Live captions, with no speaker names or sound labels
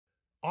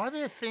Are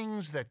there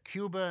things that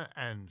Cuba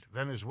and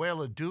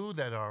Venezuela do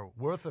that are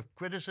worth of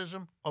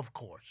criticism? Of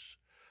course.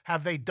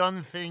 Have they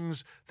done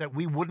things that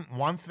we wouldn't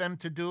want them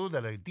to do,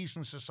 that a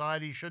decent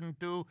society shouldn't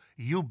do?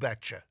 You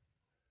betcha.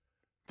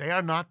 They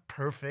are not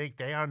perfect.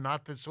 They are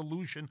not the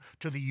solution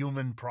to the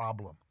human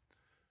problem.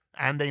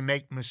 And they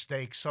make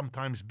mistakes,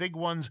 sometimes big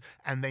ones,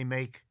 and they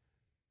make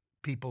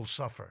people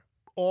suffer.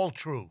 All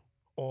true.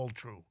 All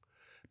true.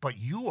 But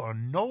you are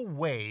no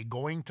way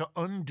going to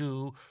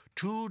undo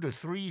 2 to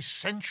 3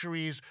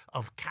 centuries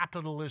of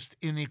capitalist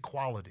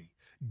inequality,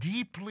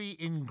 deeply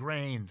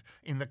ingrained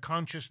in the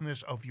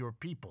consciousness of your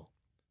people,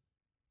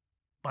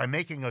 by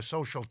making a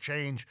social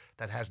change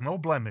that has no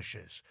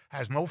blemishes,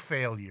 has no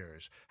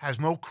failures, has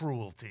no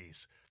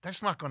cruelties.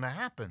 That's not going to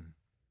happen.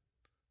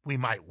 We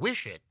might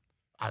wish it,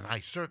 and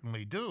I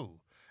certainly do.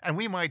 And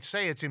we might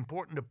say it's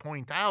important to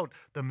point out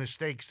the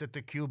mistakes that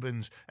the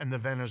Cubans and the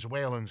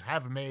Venezuelans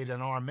have made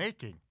and are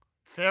making.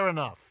 Fair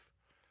enough.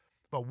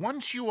 But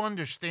once you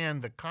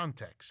understand the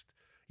context,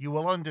 you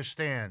will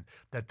understand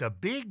that the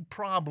big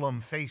problem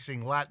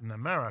facing Latin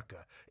America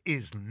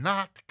is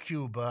not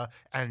Cuba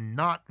and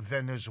not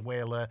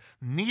Venezuela,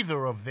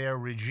 neither of their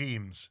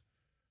regimes.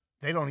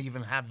 They don't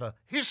even have the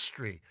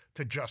history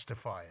to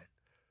justify it.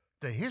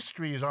 The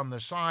history is on the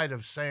side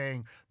of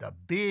saying the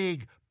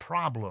big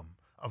problem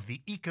of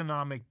the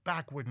economic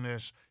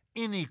backwardness,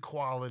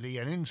 inequality,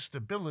 and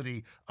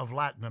instability of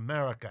Latin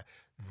America.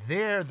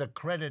 There the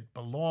credit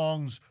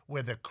belongs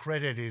where the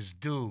credit is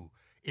due.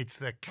 It's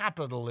the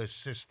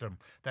capitalist system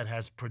that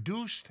has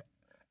produced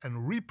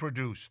and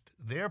reproduced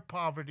their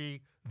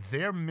poverty,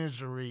 their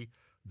misery,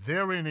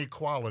 their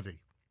inequality.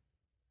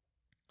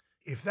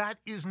 If that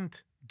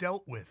isn't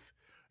dealt with,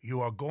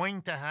 you are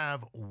going to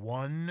have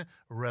one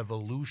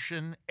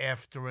revolution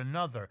after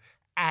another,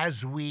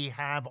 as we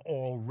have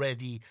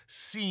already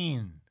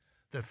seen.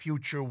 The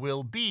future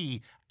will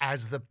be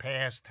as the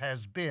past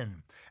has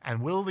been.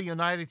 And will the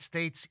United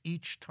States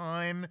each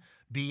time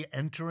be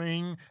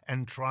entering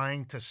and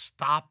trying to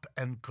stop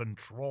and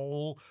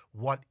control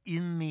what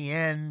in the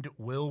end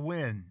will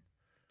win?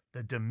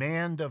 The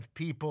demand of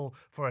people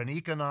for an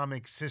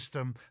economic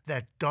system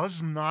that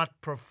does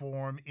not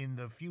perform in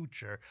the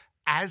future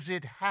as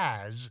it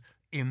has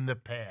in the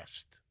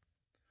past.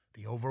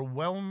 The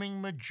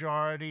overwhelming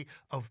majority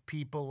of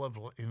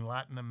people in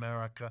Latin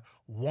America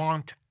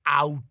want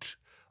out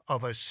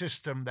of a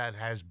system that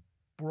has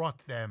brought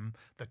them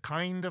the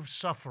kind of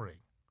suffering,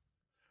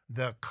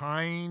 the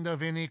kind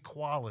of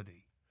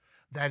inequality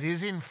that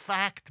is in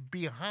fact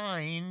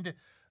behind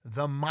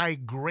the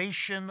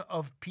migration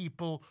of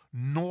people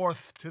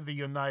north to the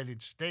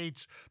United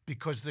States,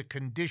 because the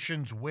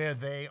conditions where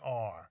they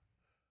are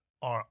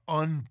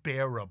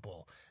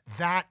unbearable.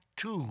 That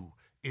too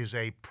is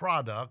a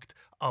product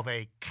of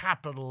a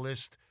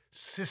capitalist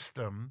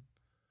system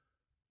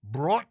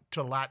brought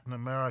to Latin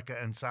America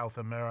and South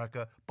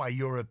America by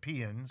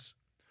Europeans,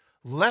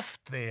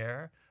 left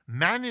there,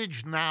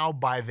 managed now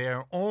by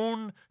their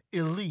own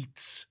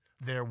elites,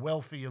 their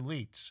wealthy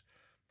elites.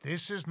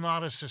 This is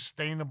not a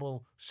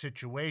sustainable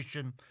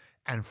situation,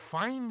 and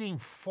finding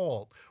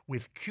fault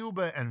with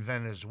Cuba and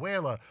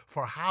Venezuela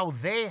for how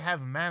they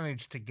have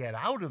managed to get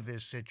out of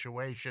this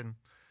situation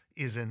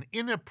is an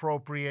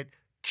inappropriate,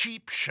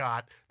 cheap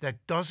shot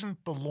that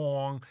doesn't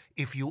belong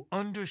if you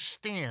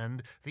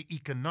understand the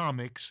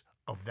economics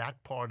of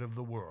that part of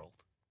the world.